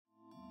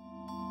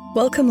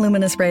Welcome,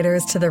 Luminous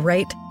Writers, to the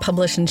Write,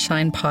 Publish, and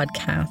Shine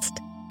podcast.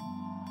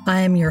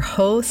 I am your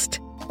host,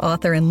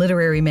 author, and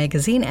literary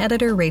magazine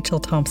editor, Rachel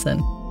Thompson.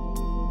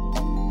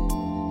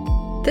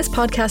 This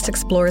podcast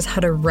explores how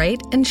to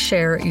write and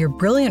share your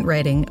brilliant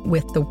writing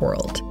with the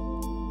world.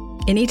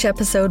 In each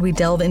episode, we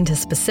delve into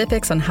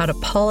specifics on how to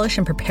polish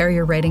and prepare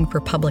your writing for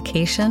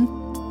publication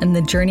and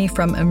the journey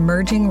from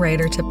emerging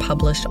writer to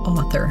published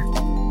author.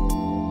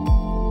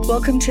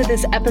 Welcome to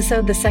this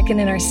episode, the second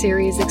in our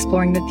series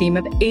exploring the theme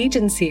of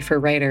agency for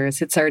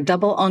writers. It's our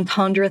double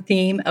entendre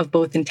theme of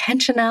both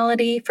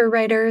intentionality for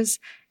writers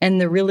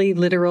and the really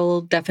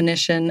literal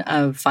definition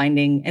of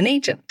finding an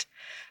agent.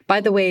 By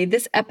the way,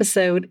 this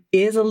episode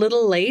is a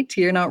little late.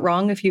 You're not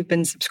wrong if you've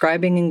been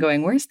subscribing and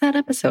going, where's that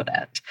episode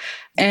at?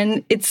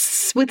 And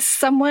it's with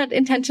somewhat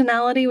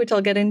intentionality, which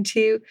I'll get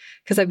into,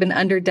 because I've been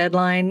under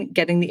deadline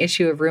getting the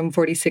issue of Room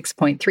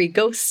 46.3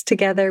 Ghosts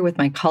together with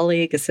my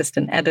colleague,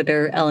 assistant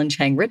editor Ellen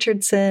Chang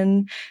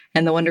Richardson,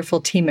 and the wonderful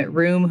team at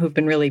Room who've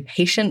been really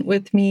patient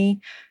with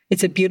me.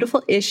 It's a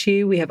beautiful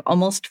issue. We have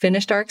almost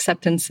finished our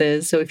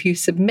acceptances. So if you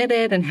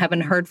submitted and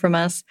haven't heard from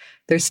us,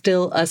 there's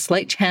still a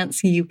slight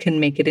chance you can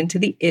make it into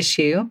the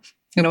issue.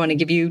 I don't want to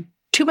give you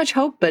too much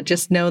hope, but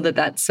just know that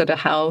that's sort of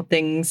how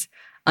things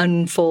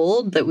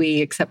unfold, that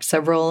we accept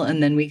several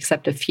and then we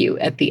accept a few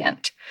at the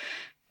end.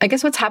 I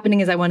guess what's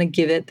happening is I want to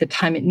give it the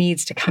time it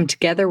needs to come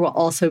together while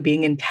also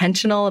being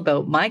intentional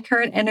about my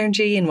current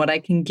energy and what I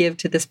can give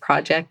to this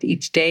project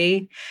each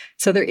day.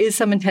 So there is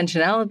some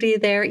intentionality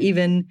there,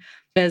 even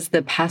as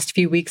the past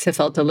few weeks have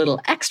felt a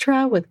little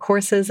extra with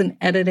courses and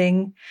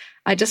editing.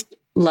 I just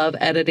love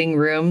editing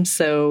Room,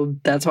 so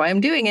that's why I'm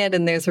doing it.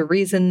 And there's a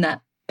reason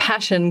that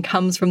passion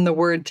comes from the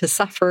word to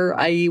suffer,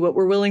 i.e. what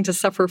we're willing to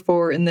suffer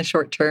for in the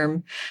short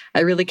term. I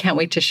really can't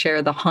wait to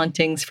share the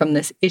hauntings from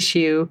this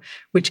issue,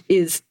 which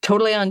is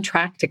totally on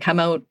track to come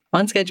out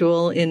on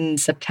schedule in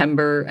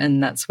September.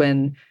 And that's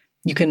when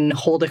you can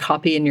hold a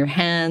copy in your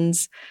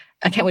hands.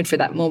 I can't wait for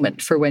that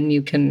moment, for when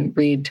you can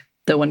read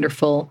the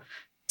wonderful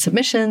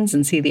submissions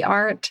and see the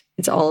art.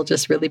 It's all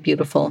just really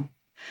beautiful.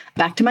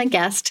 Back to my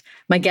guest.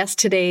 My guest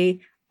today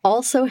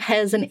also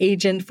has an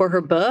agent for her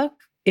book.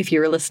 If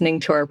you were listening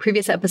to our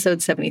previous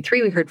episode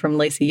 73, we heard from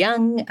Lacey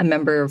Young, a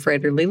member of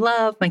Writerly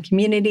Love, my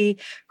community,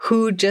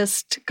 who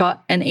just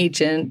got an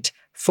agent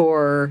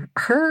for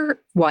her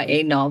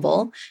YA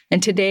novel.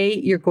 And today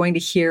you're going to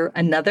hear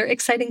another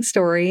exciting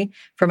story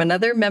from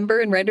another member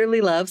in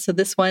Writerly Love. So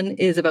this one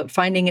is about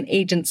finding an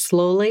agent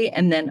slowly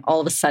and then all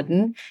of a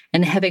sudden,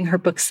 and having her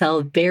book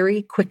sell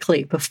very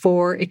quickly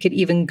before it could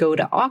even go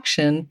to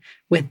auction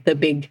with the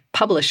big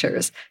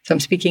publishers. So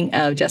I'm speaking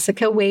of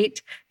Jessica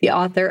Waite, the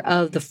author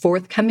of the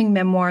forthcoming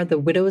memoir, The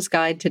Widow's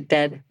Guide to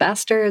Dead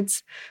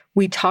Bastards.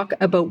 We talk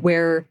about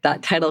where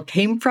that title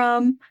came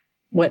from,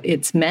 what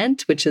it's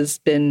meant, which has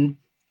been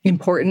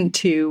important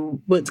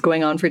to what's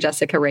going on for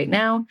Jessica right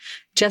now.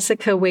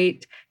 Jessica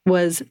Waite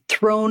was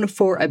thrown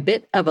for a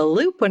bit of a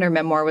loop when her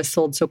memoir was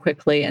sold so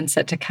quickly and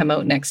set to come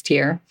out next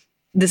year.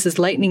 This is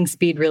lightning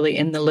speed, really,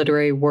 in the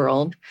literary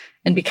world.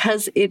 And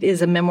because it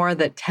is a memoir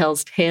that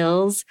tells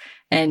tales,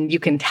 and you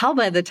can tell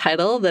by the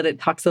title that it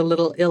talks a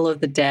little ill of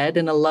the dead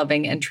in a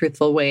loving and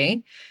truthful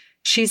way,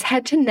 she's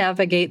had to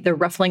navigate the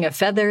ruffling of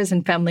feathers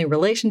and family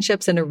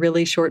relationships in a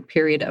really short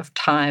period of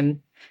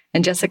time.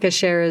 And Jessica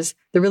shares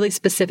the really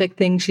specific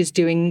things she's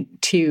doing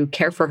to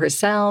care for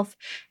herself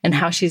and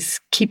how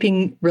she's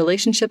keeping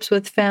relationships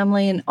with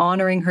family and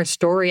honoring her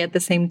story at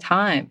the same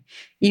time,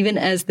 even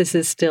as this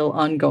is still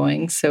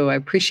ongoing. So I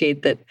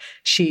appreciate that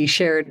she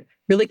shared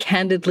really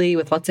candidly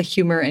with lots of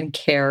humor and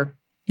care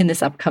in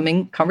this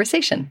upcoming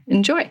conversation.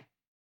 Enjoy.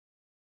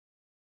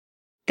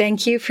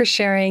 Thank you for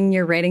sharing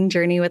your writing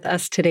journey with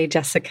us today,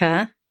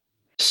 Jessica.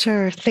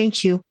 Sure.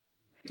 Thank you.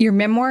 Your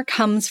memoir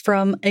comes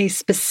from a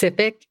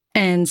specific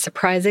and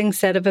surprising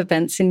set of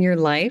events in your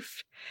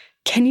life.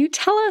 Can you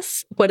tell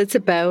us what it's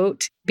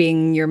about,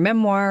 being your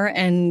memoir,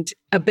 and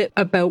a bit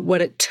about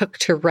what it took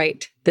to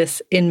write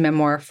this in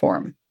memoir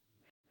form?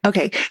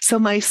 Okay, so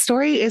my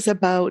story is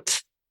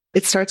about,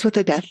 it starts with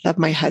the death of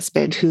my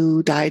husband,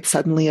 who died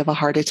suddenly of a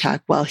heart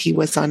attack while he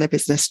was on a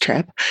business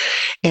trip.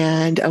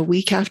 And a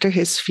week after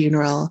his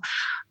funeral,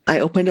 I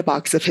opened a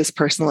box of his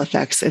personal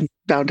effects and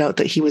found out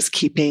that he was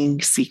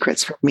keeping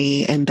secrets from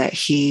me and that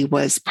he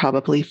was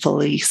probably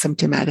fully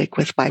symptomatic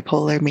with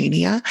bipolar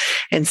mania.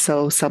 And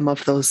so some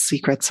of those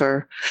secrets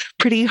are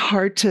pretty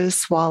hard to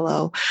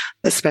swallow,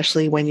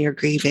 especially when you're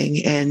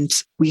grieving. And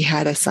we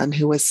had a son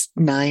who was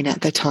 9 at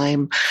the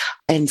time.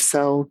 And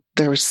so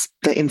there was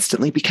the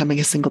instantly becoming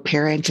a single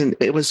parent, and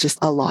it was just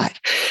a lot.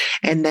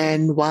 And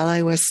then while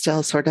I was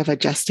still sort of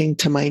adjusting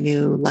to my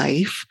new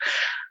life,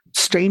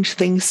 strange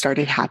things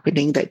started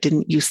happening that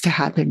didn't used to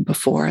happen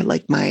before.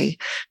 Like my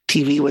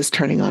TV was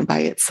turning on by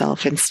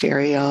itself in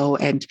stereo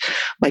and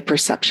my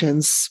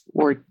perceptions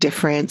were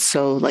different.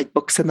 So like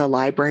books in the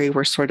library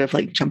were sort of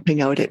like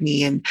jumping out at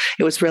me, and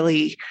it was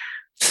really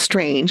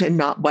strange and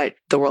not what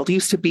the world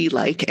used to be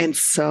like. And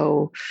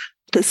so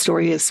the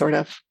story is sort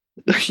of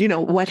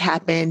what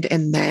happened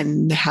and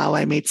then how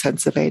I made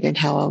sense of it, and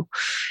how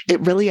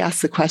it really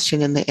asks the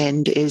question in the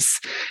end is,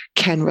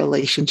 can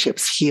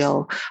relationships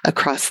heal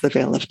across the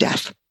veil of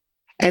death?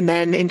 And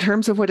then in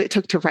terms of what it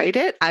took to write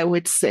it, I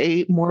would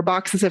say more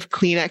boxes of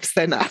Kleenex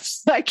than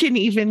I can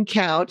even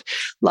count.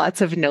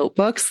 Lots of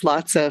notebooks,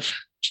 lots of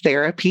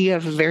therapy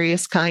of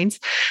various kinds,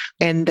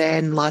 and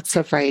then lots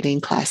of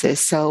writing classes.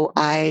 So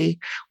I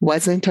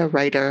wasn't a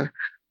writer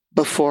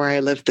before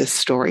I lived this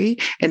story,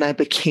 and I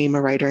became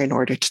a writer in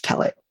order to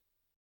tell it.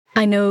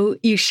 I know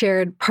you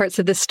shared parts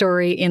of the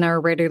story in our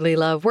Writerly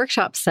Love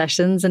workshop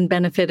sessions and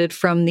benefited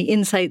from the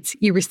insights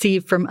you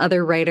received from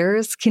other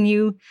writers. Can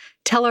you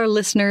tell our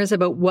listeners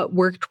about what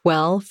worked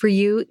well for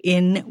you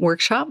in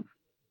workshop?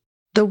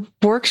 The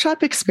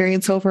workshop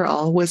experience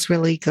overall was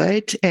really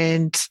good.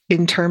 And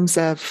in terms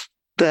of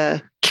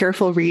the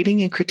careful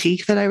reading and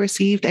critique that I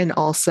received, and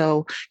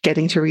also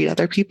getting to read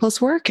other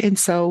people's work. And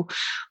so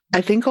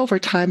I think over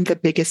time, the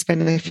biggest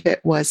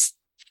benefit was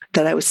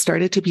that I was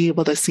started to be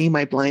able to see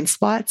my blind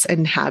spots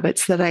and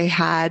habits that I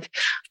had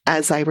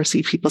as I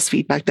received people's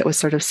feedback that was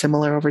sort of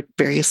similar over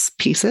various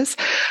pieces.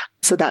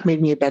 So that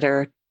made me a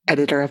better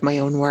editor of my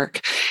own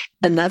work.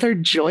 Another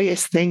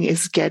joyous thing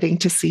is getting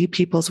to see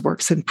people's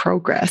works in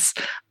progress,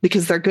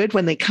 because they're good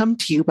when they come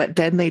to you, but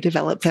then they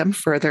develop them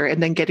further,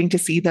 and then getting to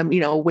see them,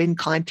 win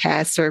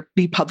contests or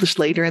be published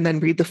later and then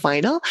read the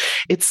final.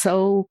 It's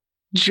so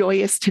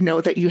joyous to know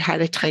that you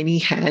had a tiny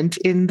hand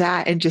in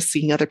that, and just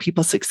seeing other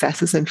people's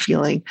successes and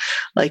feeling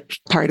like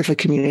part of a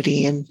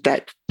community and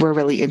that we're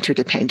really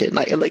interdependent.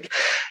 Like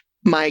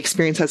my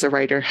experience as a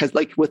writer has,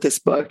 like with this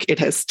book, it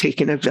has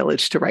taken a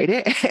village to write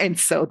it. And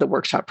so the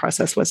workshop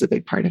process was a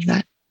big part of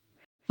that.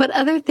 What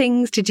other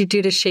things did you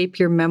do to shape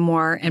your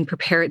memoir and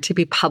prepare it to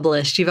be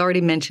published? You've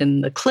already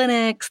mentioned the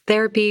clinics,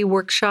 therapy,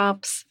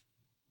 workshops.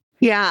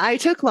 Yeah, I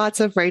took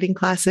lots of writing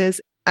classes.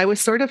 I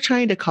was sort of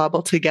trying to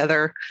cobble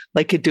together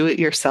like a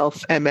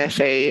do-it-yourself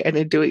MFA and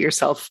a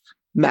do-it-yourself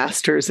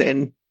master's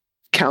in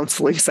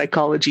counseling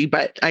psychology,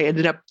 but I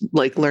ended up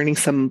like learning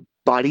some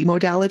body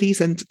modalities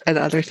and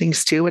other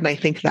things too. And I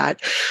think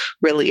that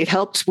really, it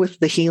helped with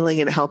the healing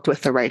and it helped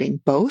with the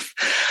writing both.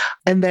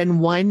 And then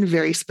one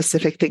very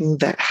specific thing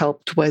that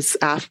helped was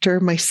after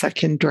my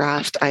second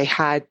draft, I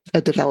had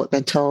a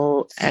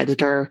developmental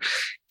editor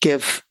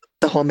give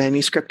the whole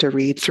manuscript a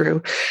read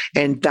through.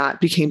 And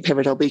that became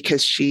pivotal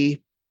because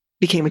she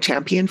became a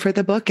champion for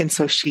the book. And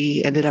so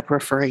she ended up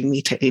referring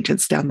me to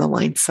agents down the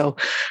line. So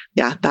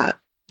yeah, that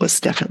was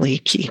definitely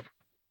key.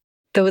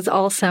 Those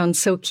all sound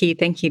so key.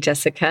 Thank you,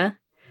 Jessica.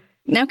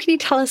 Now, can you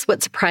tell us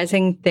what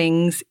surprising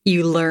things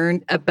you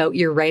learned about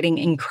your writing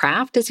and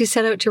craft as you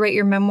set out to write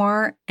your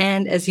memoir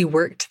and as you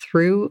worked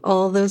through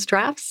all those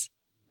drafts?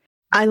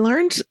 I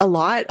learned a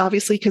lot,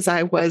 obviously, because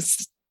I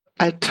was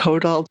a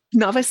total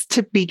novice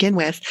to begin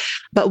with.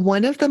 But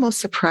one of the most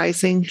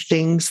surprising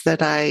things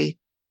that I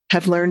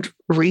have learned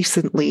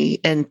recently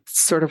and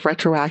sort of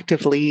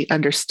retroactively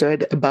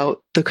understood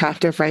about the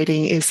craft of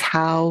writing is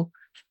how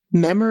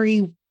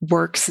memory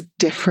works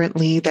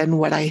differently than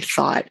what I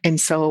thought.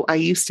 And so I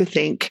used to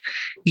think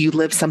you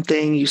live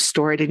something, you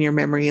store it in your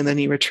memory, and then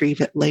you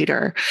retrieve it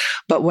later.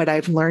 But what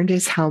I've learned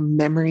is how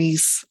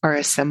memories are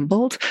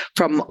assembled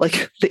from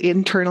like the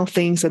internal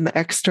things and the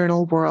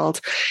external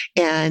world.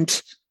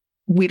 And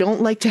we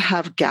don't like to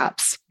have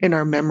gaps in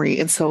our memory.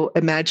 And so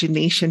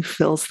imagination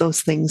fills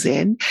those things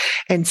in.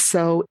 And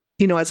so,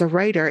 as a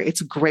writer,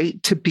 it's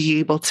great to be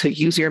able to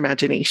use your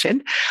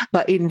imagination.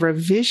 But in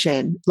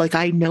revision, like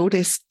I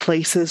noticed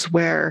places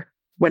where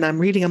when I'm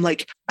reading, I'm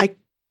like, I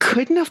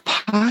couldn't have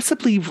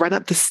possibly run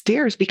up the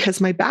stairs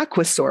because my back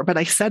was sore. But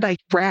I said I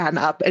ran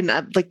up and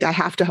I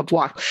have to have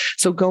walked.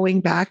 So going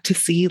back to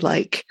see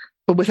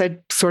with a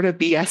sort of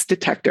BS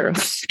detector,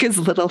 because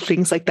little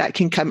things like that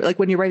can come. Like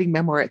when you're writing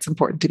memoir, it's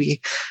important to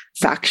be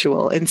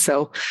factual. And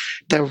so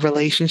the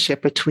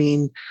relationship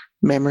between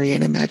memory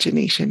and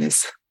imagination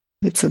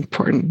it's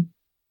important.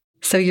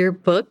 So your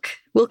book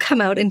will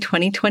come out in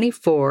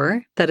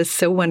 2024. That is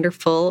so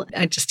wonderful.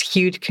 Just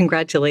huge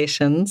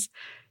congratulations.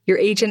 Your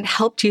agent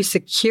helped you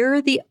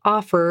secure the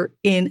offer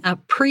in a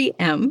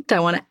preempt. I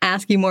want to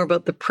ask you more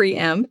about the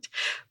preempt.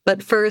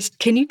 But first,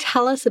 can you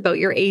tell us about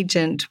your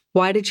agent?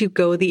 Why did you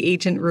go the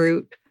agent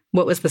route?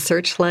 What was the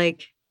search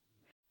like?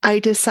 I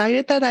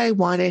decided that I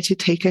wanted to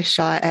take a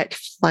shot at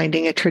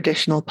finding a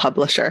traditional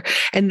publisher.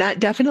 And that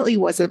definitely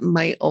wasn't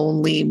my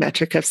only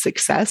metric of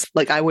success.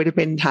 Like I would have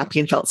been happy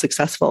and felt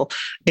successful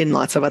in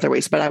lots of other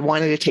ways, but I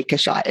wanted to take a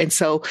shot. And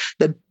so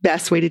the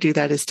best way to do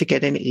that is to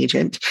get an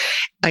agent.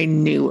 I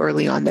knew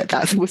early on that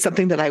that was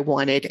something that I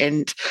wanted.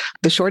 And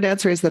the short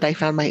answer is that I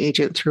found my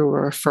agent through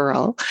a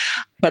referral,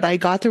 but I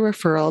got the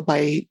referral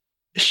by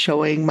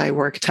showing my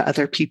work to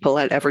other people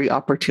at every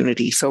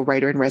opportunity. So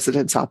writer in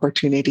residence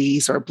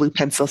opportunities or blue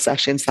pencil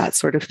sessions, that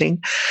sort of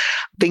thing.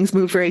 Things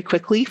moved very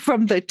quickly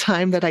from the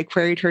time that I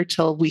queried her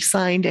till we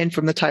signed, and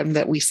from the time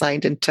that we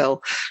signed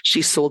until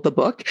she sold the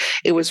book.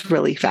 It was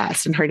really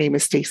fast. And her name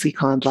is Stacey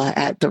Kondla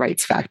at The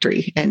Rights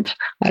Factory. And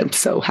I'm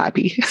so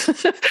happy.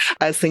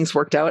 As things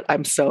worked out,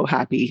 I'm so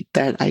happy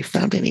that I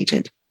found an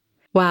agent.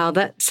 Wow,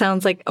 that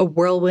sounds like a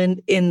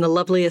whirlwind in the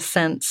loveliest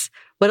sense.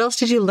 What else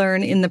did you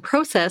learn in the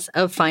process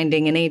of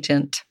finding an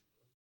agent?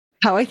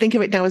 How I think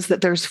of it now is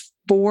that there's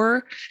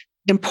 4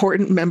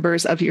 important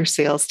members of your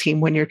sales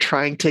team when you're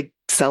trying to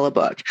sell a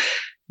book.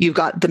 You've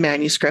got the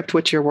manuscript,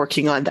 which you're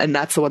working on, and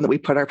that's the one that we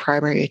put our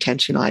primary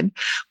attention on.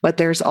 But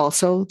there's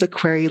also the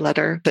query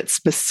letter that's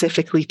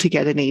specifically to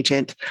get an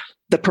agent,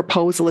 the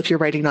proposal, if you're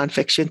writing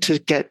nonfiction, to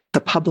get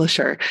the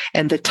publisher,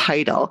 and the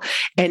title.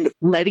 And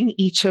letting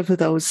each of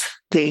those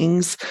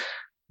things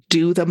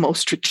do the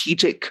most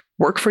strategic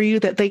work for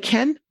you that they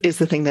can is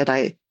the thing that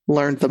I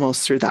learned the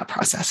most through that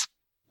process.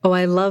 Oh,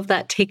 I love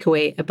that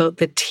takeaway about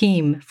the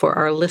team for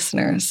our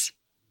listeners.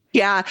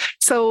 Yeah.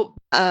 So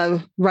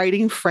a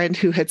writing friend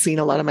who had seen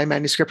a lot of my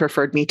manuscript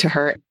referred me to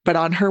her, but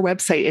on her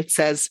website, it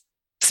says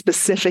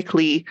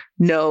specifically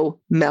no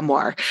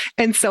memoir.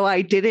 And so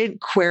I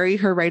didn't query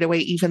her right away,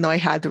 even though I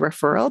had the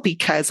referral,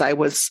 because I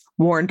was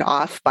warned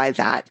off by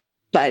that.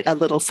 But a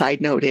little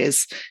side note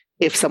is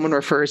if someone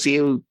refers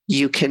you,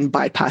 you can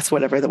bypass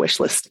whatever the wish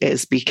list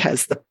is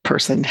because the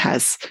person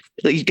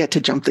you get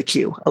to jump the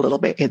queue a little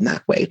bit in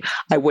that way.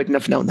 I wouldn't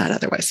have known that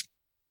otherwise.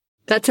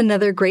 That's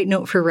another great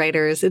note for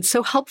writers. It's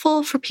so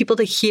helpful for people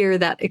to hear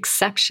that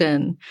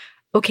exception.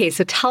 Okay,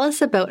 so tell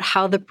us about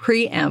how the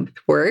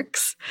preempt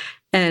works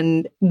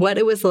and what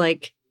it was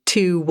like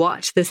to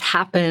watch this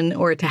happen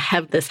or to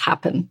have this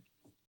happen.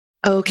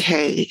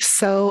 Okay,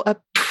 so a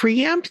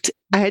preempt,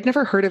 I had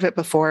never heard of it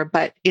before,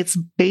 but it's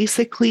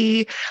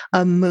basically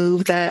a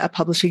move that a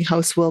publishing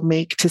house will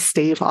make to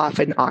stave off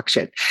an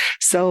auction.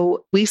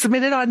 So we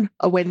submitted on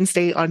a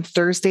Wednesday. On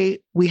Thursday,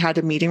 we had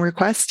a meeting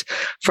request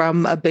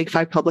from a big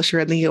 5 publisher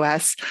in the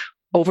US.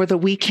 Over the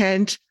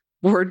weekend,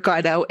 word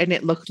got out and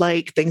it looked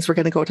like things were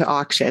going to go to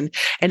auction.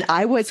 And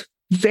I was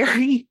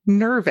very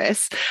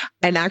nervous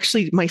and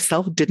actually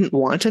myself didn't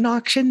want an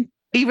auction.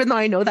 Even though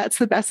I know that's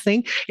the best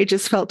thing, it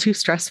just felt too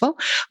stressful.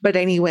 But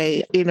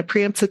anyway, in a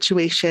preempt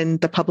situation,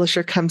 the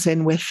publisher comes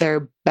in with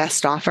their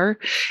best offer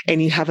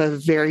and you have a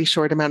very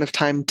short amount of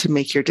time to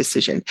make your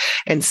decision.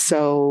 And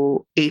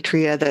so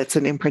Atria, that's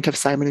an imprint of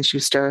Simon &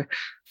 Schuster,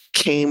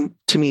 came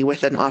to me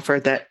with an offer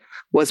that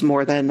was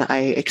more than I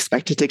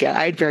expected to get.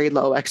 I had very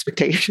low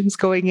expectations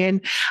going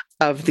in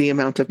of the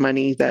amount of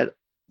money that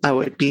I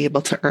would be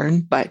able to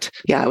earn. But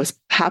yeah, I was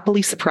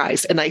happily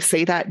surprised. And I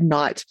say that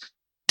not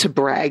to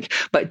brag,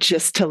 but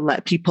just to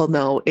let people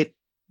know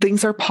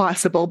things are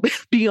possible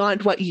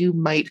beyond what you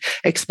might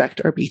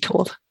expect or be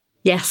told.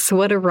 Yes,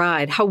 what a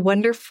ride. How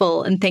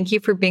wonderful. And thank you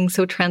for being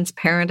so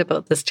transparent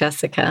about this,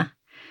 Jessica.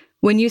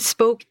 When you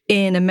spoke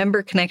in a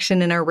member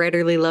connection in our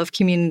Writerly Love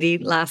community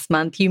last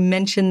month, you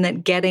mentioned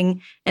that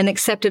getting an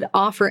accepted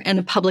offer and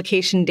a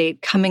publication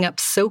date coming up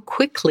so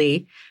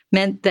quickly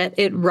meant that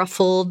it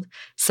ruffled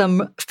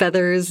some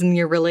feathers in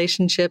your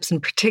relationships,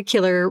 in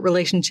particular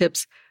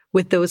relationships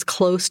with those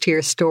close to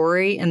your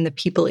story and the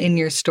people in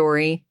your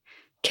story.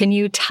 Can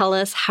you tell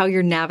us how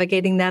you're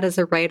navigating that as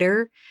a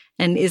writer?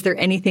 And is there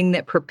anything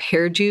that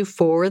prepared you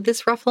for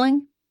this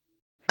ruffling?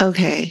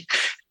 Okay.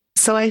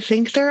 So I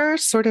think there are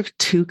sort of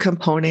 2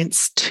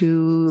 components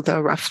to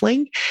the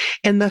ruffling.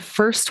 And the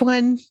first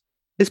one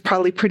is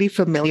probably pretty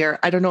familiar.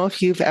 I don't know if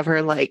you've ever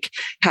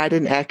had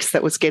an ex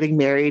that was getting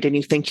married and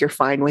you think you're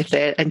fine with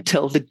it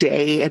until the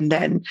day, and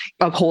then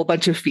a whole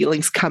bunch of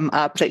feelings come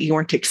up that you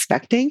weren't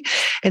expecting.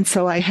 And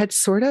so I had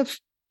sort of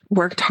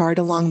worked hard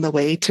along the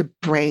way to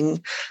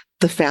bring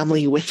the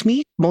family with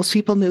me. Most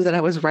people knew that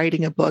I was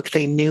writing a book.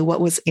 They knew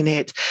what was in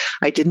it.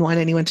 I didn't want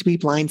anyone to be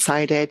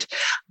blindsided.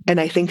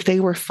 And I think they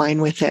were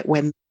fine with it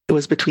when it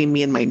was between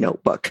me and my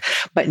notebook.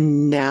 But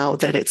now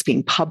that it's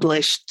being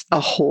published, a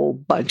whole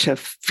bunch of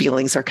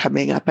feelings are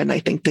coming up. And I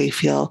think they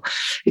feel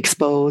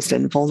exposed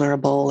and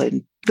vulnerable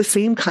and the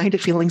same kind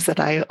of feelings that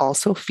I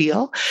also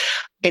feel.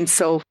 And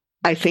so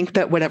I think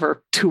that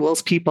whatever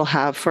tools people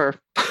have for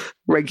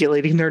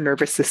regulating their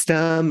nervous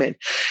system and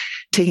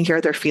taking care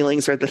of their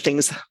feelings are the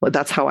things,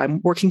 that's how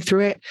I'm working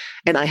through it.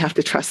 And I have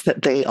to trust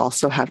that they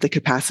also have the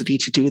capacity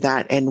to do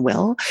that and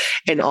will.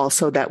 And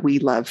also that we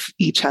love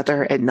each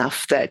other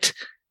enough that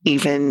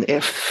even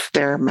if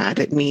they're mad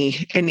at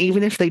me and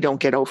even if they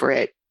don't get over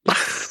it,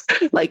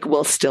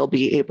 we'll still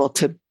be able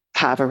to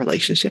have a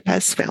relationship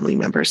as family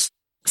members.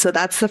 So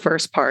that's the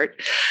first part,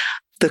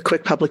 the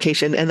quick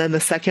publication. And then the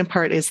second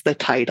part is the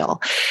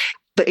title.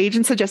 The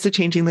agent suggested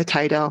changing the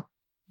title.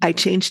 I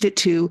changed it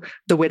to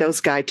The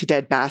Widow's Guide to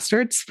Dead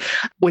Bastards,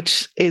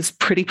 which is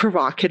pretty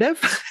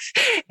provocative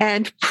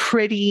and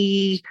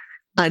pretty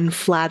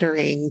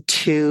unflattering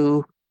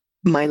to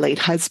my late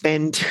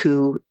husband,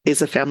 who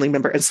is a family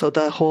member. And so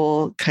the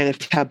whole kind of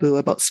taboo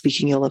about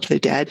speaking ill of the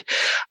dead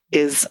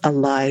is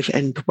alive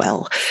and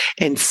well.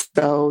 And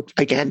so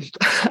again,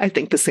 I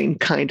think the same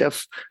kind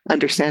of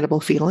understandable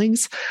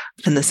feelings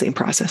and the same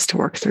process to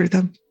work through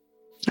them,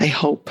 I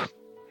hope.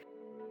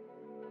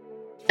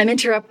 I'm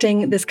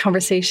interrupting this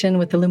conversation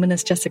with the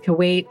luminous Jessica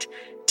Waite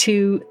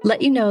to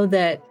let you know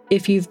that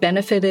if you've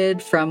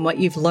benefited from what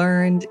you've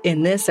learned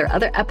in this or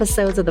other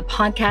episodes of the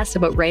podcast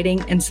about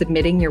writing and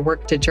submitting your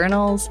work to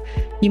journals,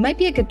 you might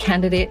be a good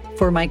candidate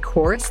for my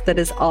course that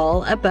is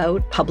all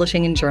about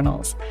publishing in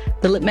journals.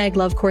 The Lit Mag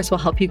Love course will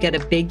help you get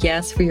a big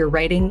yes for your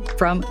writing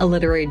from a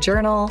literary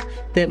journal.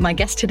 My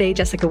guest today,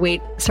 Jessica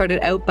Waite, started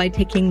out by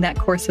taking that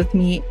course with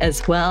me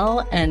as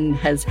well and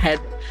has had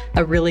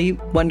a really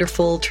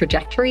wonderful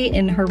trajectory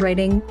in her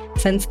writing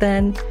since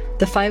then.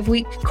 The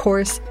 5-week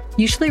course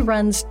usually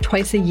runs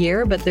twice a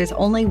year, but there's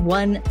only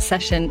one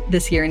session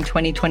this year in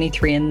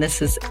 2023, and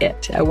this is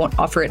it. I won't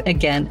offer it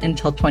again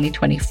until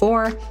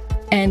 2024.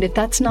 And if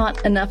that's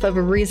not enough of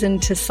a reason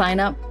to sign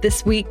up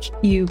this week,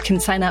 you can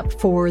sign up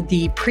for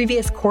the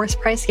previous course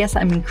price. Yes,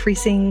 I'm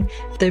increasing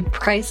the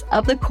price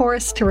of the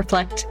course to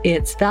reflect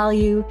its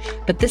value,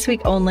 but this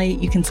week only,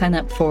 you can sign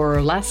up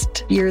for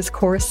last year's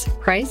course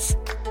price.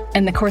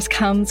 And the course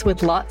comes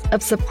with lots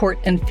of support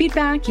and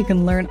feedback. You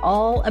can learn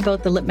all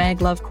about the Lit Mag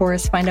Love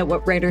course, find out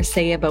what writers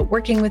say about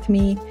working with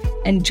me,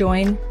 and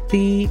join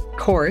the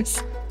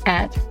course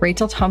at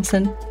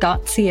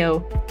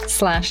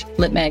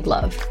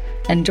rachelthompson.co/litmaglove.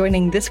 And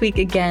joining this week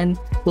again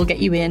will get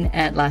you in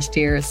at last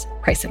year's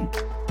pricing.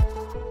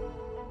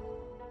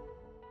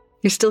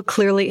 You're still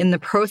clearly in the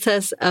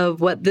process of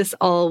what this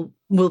all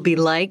will be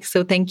like.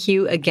 So thank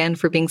you again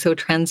for being so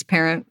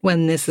transparent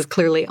when this is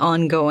clearly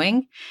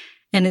ongoing.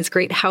 And it's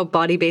great how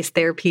body-based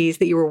therapies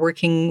that you were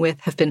working with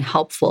have been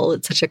helpful.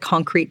 It's such a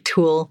concrete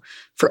tool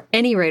for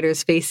any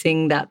writers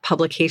facing that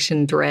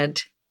publication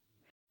dread.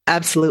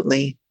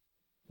 Absolutely.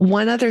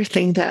 One other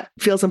thing that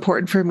feels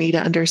important for me to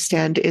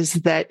understand is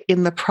that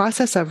in the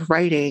process of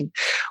writing,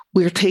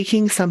 we're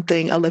taking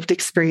something, a lived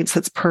experience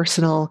that's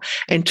personal,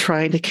 and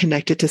trying to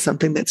connect it to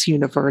something that's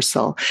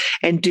universal.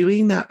 And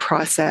doing that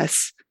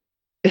process,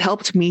 it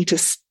helped me to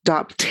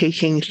stop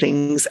taking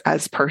things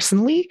as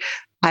personally.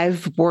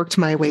 I've worked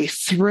my way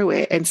through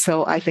it. And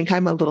so I think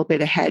I'm a little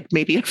bit ahead,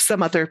 maybe of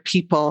some other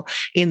people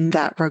in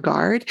that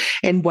regard.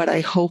 And what I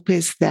hope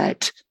is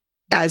that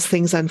as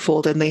things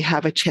unfold and they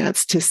have a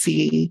chance to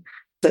see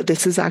that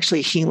this is actually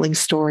a healing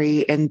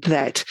story and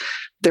that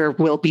there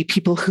will be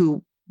people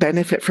who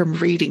benefit from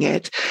reading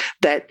it,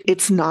 that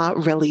it's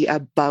not really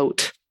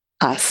about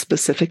us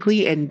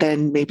specifically. And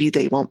then maybe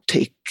they won't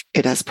take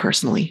it as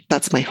personally.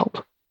 That's my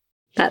hope.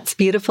 That's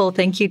beautiful.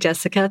 Thank you,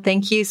 Jessica.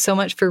 Thank you so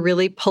much for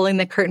really pulling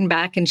the curtain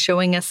back and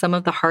showing us some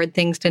of the hard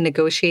things to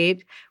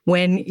negotiate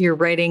when you're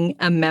writing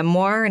a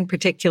memoir, in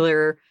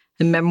particular,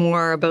 a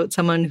memoir about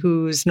someone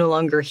who's no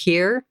longer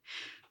here.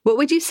 What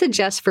would you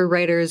suggest for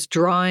writers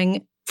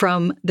drawing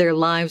from their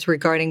lives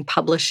regarding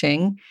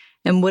publishing?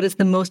 And what is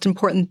the most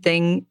important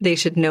thing they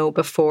should know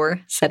before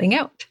setting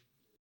out?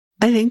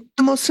 I think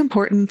the most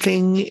important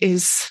thing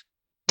is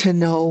to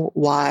know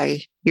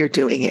why you're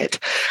doing it.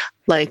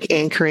 Like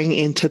anchoring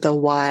into the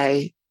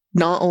why.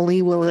 Not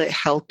only will it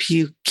help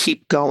you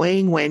keep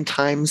going when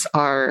times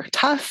are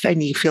tough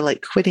and you feel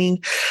like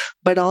quitting,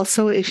 but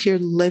also if you're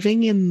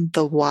living in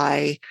the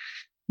why,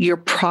 you're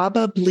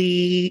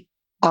probably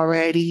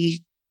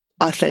already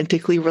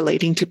authentically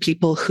relating to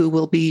people who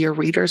will be your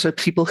readers or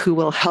people who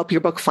will help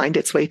your book find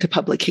its way to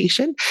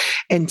publication.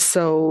 And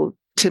so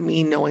to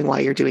me, knowing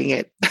why you're doing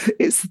it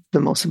is the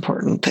most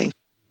important thing.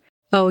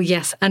 Oh,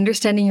 yes.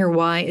 Understanding your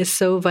why is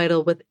so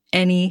vital with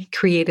any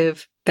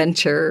creative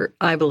venture,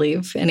 I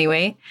believe,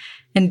 anyway.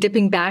 And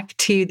dipping back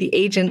to the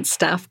agent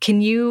stuff, can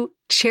you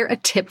share a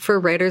tip for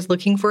writers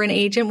looking for an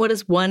agent? What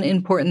is one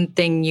important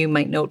thing you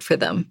might note for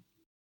them?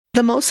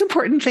 The most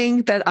important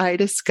thing that I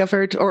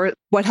discovered, or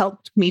what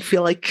helped me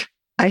feel like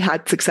I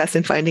had success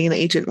in finding an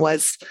agent,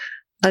 was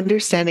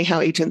understanding how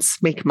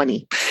agents make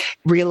money,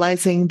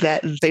 realizing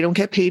that they don't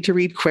get paid to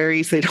read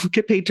queries. They don't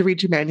get paid to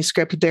read your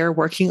manuscript. They're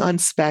working on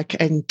spec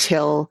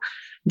until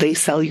they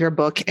sell your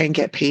book and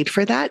get paid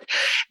for that.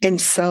 And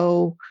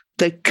so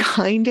the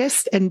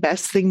kindest and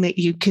best thing that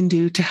you can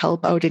do to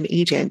help out an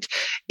agent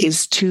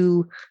is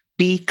to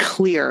be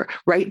clear,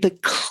 write the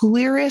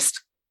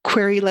clearest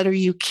query letter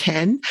you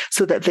can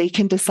so that they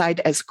can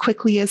decide as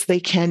quickly as they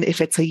can if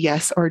it's a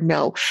yes or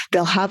no.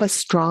 They'll have a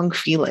strong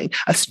feeling,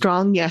 a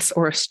strong yes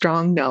or a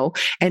strong no.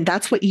 And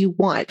that's what you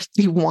want.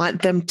 You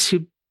want them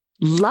to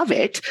love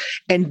it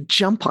and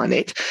jump on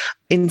it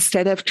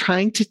instead of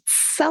trying to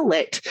sell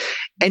it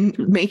and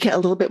make it a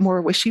little bit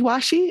more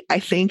wishy-washy. I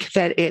think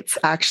that it's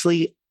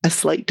actually a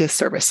slight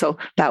disservice. So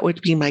that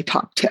would be my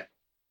top tip.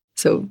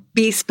 So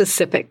be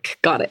specific.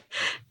 Got it.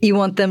 You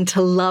want them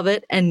to love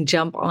it and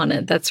jump on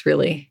it. That's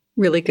really,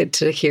 really good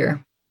to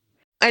hear.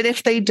 And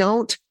if they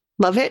don't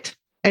love it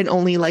and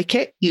only like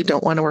it, you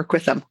don't want to work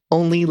with them.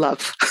 Only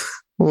love.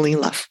 Only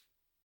love.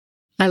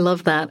 I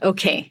love that.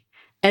 Okay.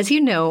 As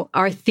you know,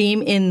 our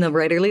theme in the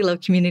Writerly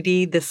Love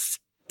community this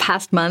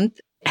past month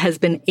has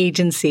been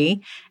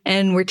agency.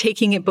 And we're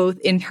taking it both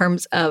in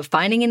terms of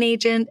finding an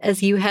agent,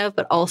 as you have,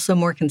 but also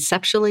more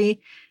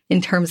conceptually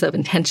in terms of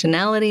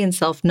intentionality and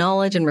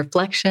self-knowledge and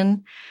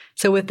reflection.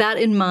 So with that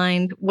in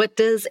mind, what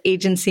does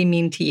agency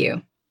mean to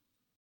you?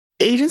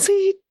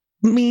 Agency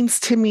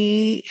means to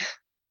me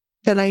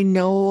that I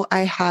know I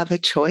have a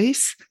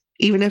choice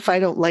even if I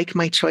don't like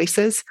my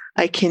choices,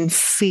 I can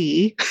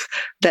see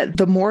that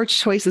the more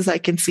choices I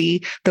can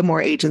see, the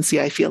more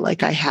agency I feel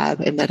like I have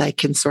and that I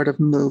can sort of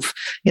move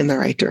in the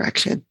right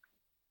direction.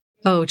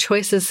 Oh,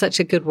 choice is such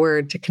a good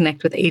word to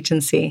connect with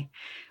agency.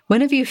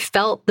 When have you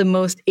felt the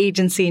most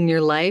agency in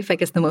your life? I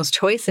guess the most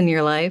choice in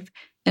your life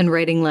and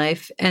writing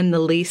life, and the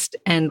least,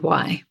 and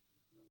why?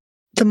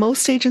 The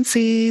most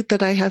agency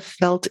that I have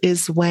felt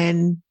is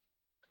when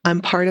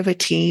I'm part of a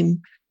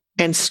team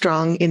and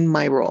strong in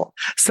my role.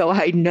 So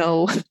I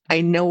know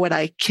what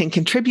I can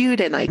contribute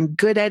and I'm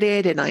good at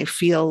it. And I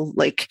feel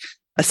like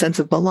a sense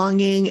of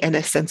belonging and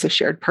a sense of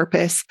shared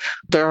purpose.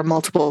 There are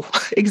multiple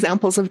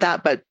examples of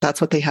that, but that's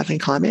what they have in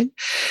common.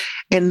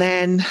 And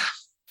then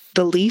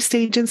the least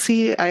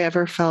agency I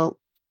ever felt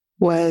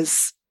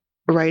was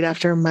right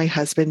after my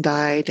husband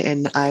died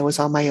and I was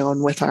on my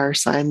own with our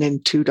son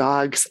and 2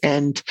 dogs.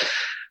 And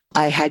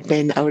I had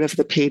been out of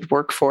the paid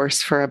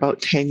workforce for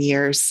about 10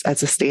 years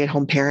as a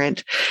stay-at-home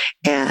parent.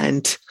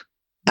 And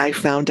I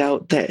found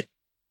out that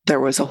there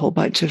was a whole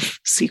bunch of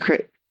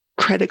secret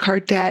credit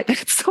card debt.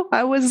 So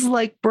I was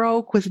like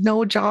broke with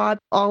no job,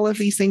 all of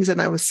these things.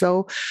 And I was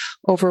so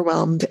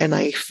overwhelmed and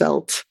I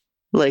felt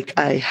like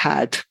I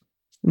had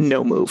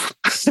no move,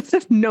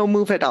 no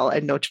move at all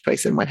and no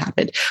choice in what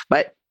happened.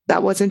 But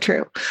that wasn't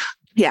true.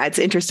 Yeah, it's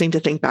interesting to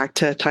think back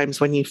to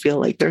times when you feel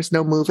like there's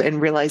no move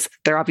and realize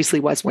there obviously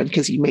was one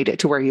because you made it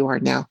to where you are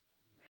now.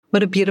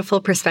 What a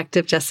beautiful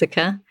perspective,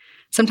 Jessica.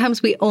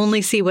 Sometimes we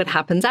only see what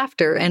happens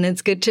after, and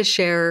it's good to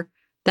share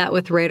that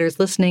with writers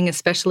listening,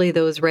 especially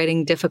those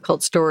writing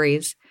difficult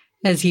stories,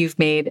 as you've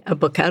made a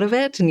book out of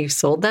it and you've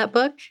sold that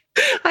book.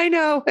 I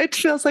know, it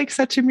feels like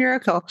such a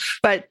miracle.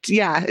 But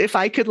yeah, if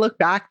I could look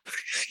back,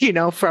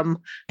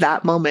 from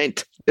that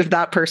moment, if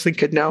that person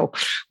could know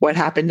what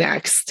happened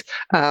next,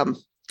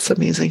 it's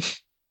amazing.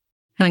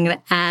 And I'm going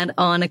to add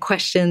on a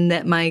question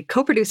that my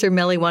co-producer,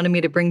 Melly, wanted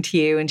me to bring to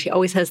you. And she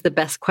always has the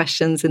best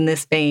questions in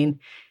this vein.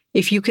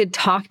 If you could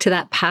talk to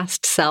that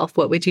past self,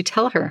 what would you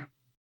tell her?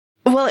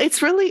 Well,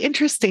 it's really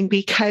interesting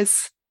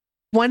because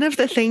one of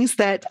the things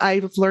that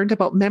I've learned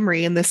about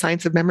memory in the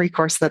Science of Memory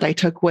course that I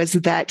took was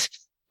that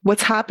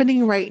what's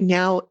happening right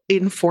now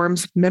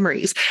informs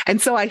memories.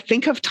 And so I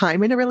think of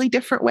time in a really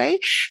different way.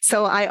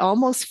 So I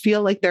almost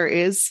feel like there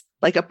is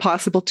like a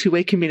possible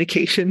two-way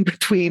communication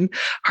between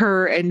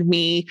her and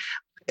me,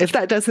 if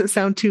that doesn't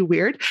sound too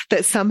weird,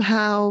 that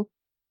somehow,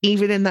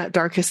 even in that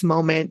darkest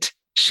moment,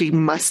 she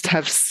must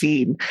have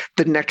seen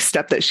the next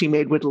step that she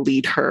made would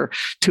lead her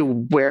to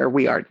where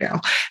we are now.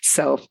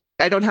 So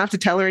I don't have to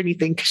tell her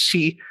anything because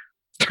she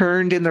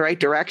turned in the right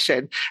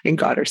direction and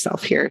got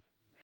herself here.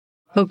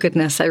 Oh,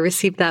 goodness. I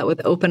received that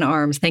with open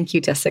arms. Thank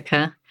you,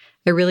 Jessica.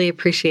 I really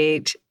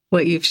appreciate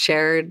what you've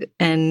shared.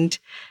 And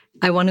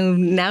I want to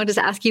now just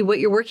ask you what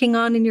you're working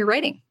on in your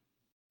writing.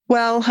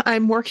 Well,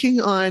 I'm working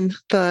on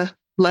the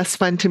less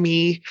fun to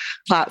me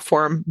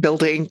platform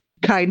building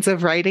kinds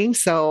of writing.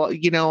 So,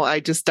 I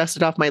just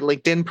dusted off my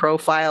LinkedIn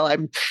profile.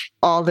 I'm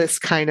all this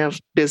kind of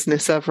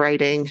business of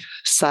writing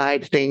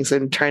side things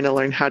and trying to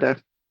learn how to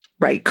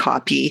write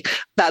copy,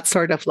 that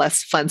sort of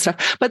less fun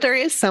stuff. But there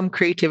is some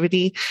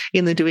creativity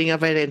in the doing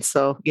of it. And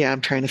so, yeah,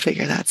 I'm trying to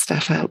figure that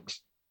stuff out.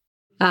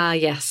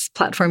 Yes,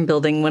 platform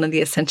building, one of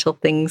the essential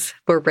things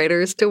for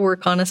writers to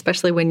work on,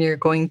 especially when you're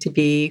going to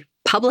be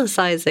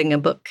publicizing a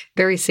book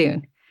very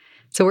soon.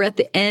 So we're at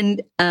the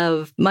end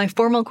of my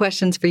formal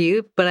questions for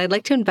you, but I'd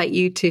like to invite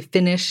you to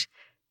finish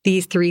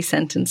these 3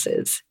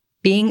 sentences.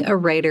 Being a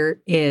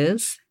writer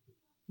is?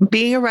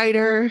 Being a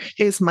writer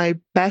is my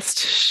best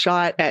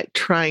shot at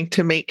trying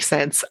to make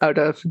sense out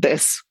of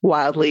this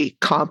wildly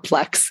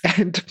complex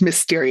and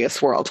mysterious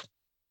world.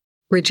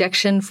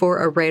 Rejection for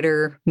a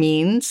writer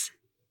means?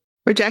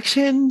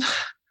 Rejection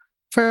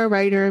for a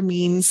writer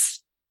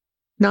means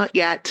not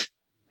yet,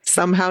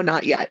 somehow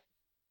not yet.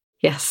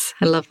 Yes,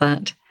 I love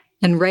that.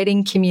 And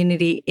writing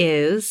community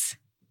is?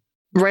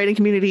 Writing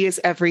community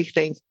is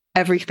everything,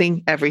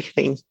 everything,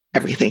 everything,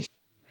 everything.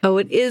 Oh,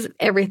 it is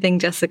everything,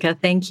 Jessica.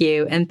 Thank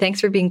you. And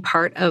thanks for being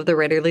part of the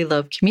Writerly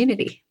Love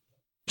community.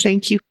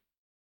 Thank you.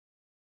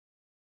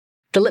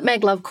 The Lit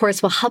Mag Love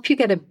course will help you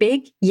get a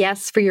big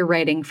yes for your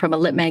writing from a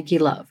Lit Mag you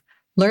love.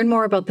 Learn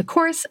more about the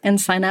course and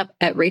sign up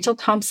at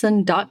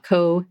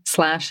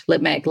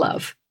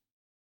rachelthompson.co/litmaglove.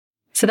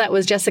 So that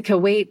was Jessica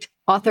Waite,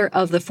 author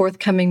of the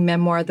forthcoming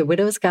memoir, The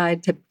Widow's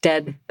Guide to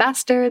Dead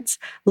Bastards.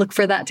 Look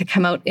for that to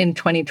come out in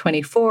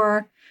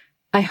 2024.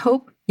 I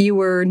hope you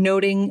were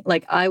noting,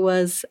 like I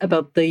was,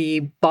 about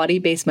the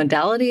body-based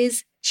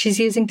modalities she's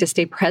using to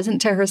stay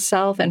present to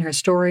herself and her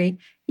story,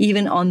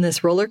 even on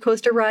this roller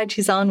coaster ride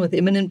she's on with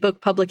imminent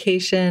book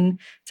publication.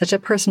 Such a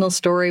personal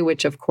story,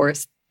 which of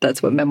course,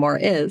 that's what memoir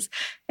is.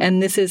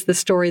 And this is the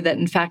story that,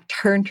 in fact,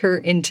 turned her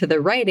into the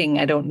writing.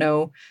 I don't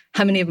know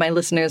how many of my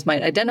listeners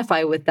might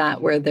identify with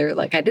that, where they're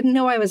like, I didn't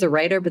know I was a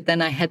writer, but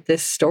then I had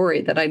this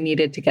story that I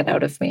needed to get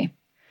out of me.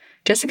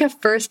 Jessica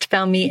first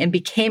found me and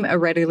became a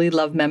Writerly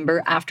Love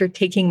member after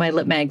taking my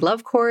Lit Mag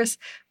Love course,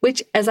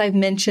 which, as I've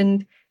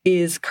mentioned,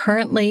 is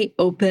currently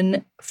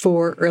open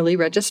for early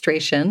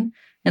registration.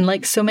 And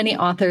like so many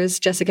authors,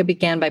 Jessica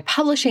began by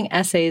publishing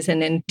essays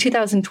and in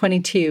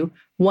 2022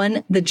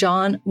 won the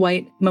John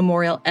White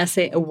Memorial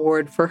Essay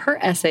Award for her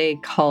essay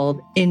called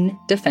In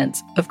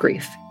Defense of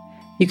Grief.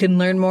 You can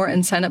learn more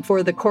and sign up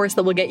for the course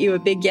that will get you a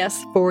big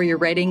yes for your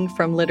writing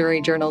from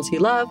literary journals you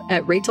love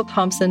at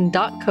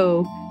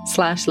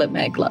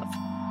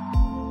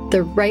rachelthompson.co/litmaglove.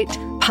 The Write,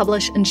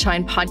 Publish, and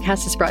Shine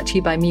podcast is brought to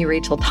you by me,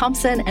 Rachel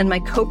Thompson, and my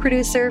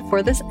co-producer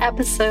for this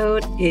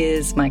episode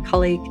is my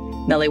colleague,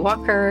 Melly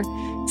Walker.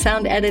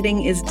 Sound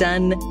editing is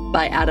done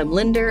by Adam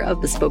Linder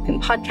of Bespoken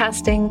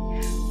Podcasting.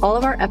 All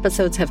of our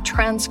episodes have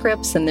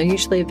transcripts, and they're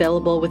usually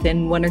available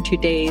within 1 or 2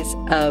 days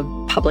of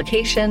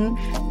publication,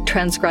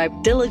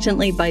 transcribed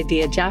diligently by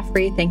Dia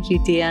Jaffrey. Thank you,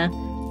 Dia.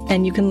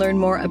 And you can learn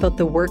more about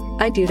the work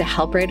I do to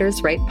help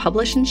writers write,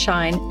 publish, and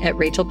shine at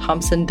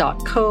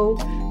rachelthompson.co.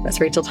 That's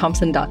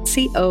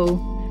rachelthompson.co.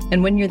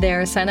 And when you're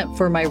there, sign up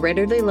for my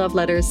writerly love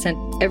letters sent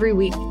every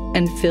week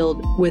and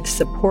filled with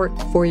support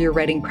for your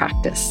writing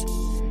practice.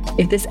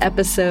 If this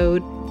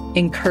episode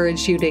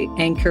encouraged you to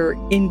anchor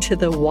into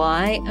the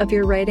why of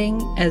your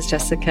writing, as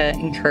Jessica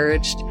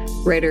encouraged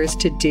writers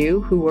to do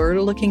who were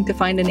looking to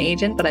find an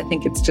agent, but I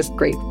think it's just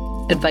great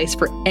advice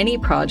for any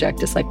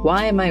project. It's like,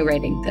 why am I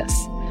writing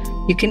this?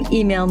 You can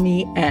email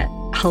me at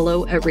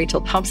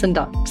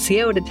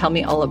hello@rachelthompson.co to tell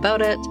me all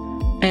about it.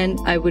 And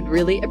I would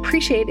really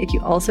appreciate if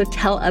you also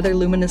tell other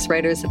Luminous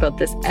writers about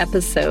this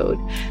episode.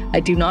 I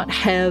do not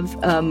have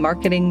a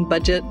marketing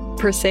budget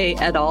per se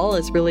at all.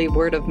 It's really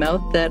word of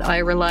mouth that I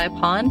rely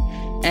upon.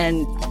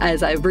 And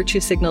as I virtue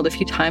signaled a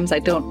few times, I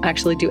don't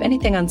actually do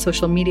anything on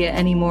social media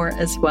anymore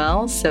as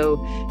well. So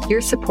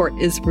your support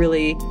is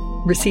really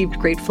received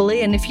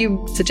gratefully. And if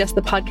you suggest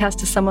the podcast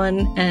to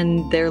someone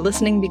and they're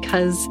listening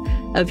because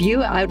of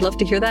you, I would love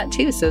to hear that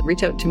too. So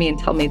reach out to me and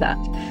tell me that.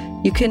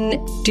 You can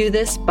do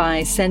this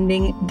by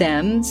sending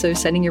them, so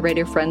sending your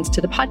writer friends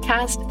to the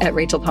podcast at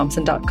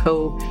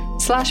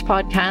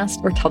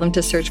rachelthompson.co/podcast, or tell them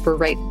to search for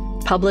Write,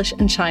 Publish,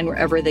 and Shine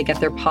wherever they get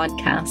their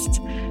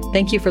podcasts.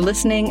 Thank you for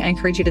listening. I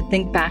encourage you to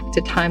think back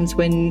to times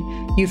when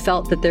you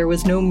felt that there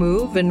was no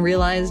move and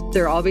realized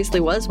there obviously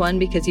was one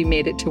because you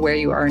made it to where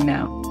you are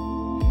now.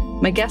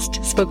 My guest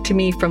spoke to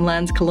me from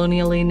lands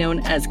colonially known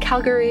as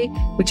Calgary,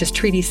 which is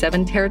Treaty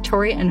 7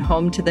 territory and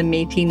home to the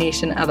Métis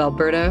Nation of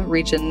Alberta,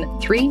 Region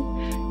 3.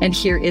 And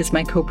here is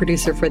my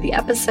co-producer for the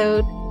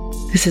episode.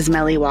 This is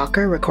Melly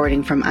Walker,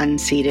 recording from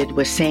unceded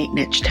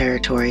Wissahicknish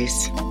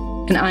territories.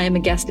 And I am a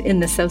guest in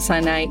the South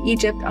Sinai,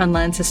 Egypt, on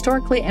lands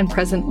historically and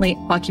presently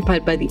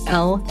occupied by the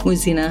El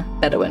Muzina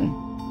Bedouin.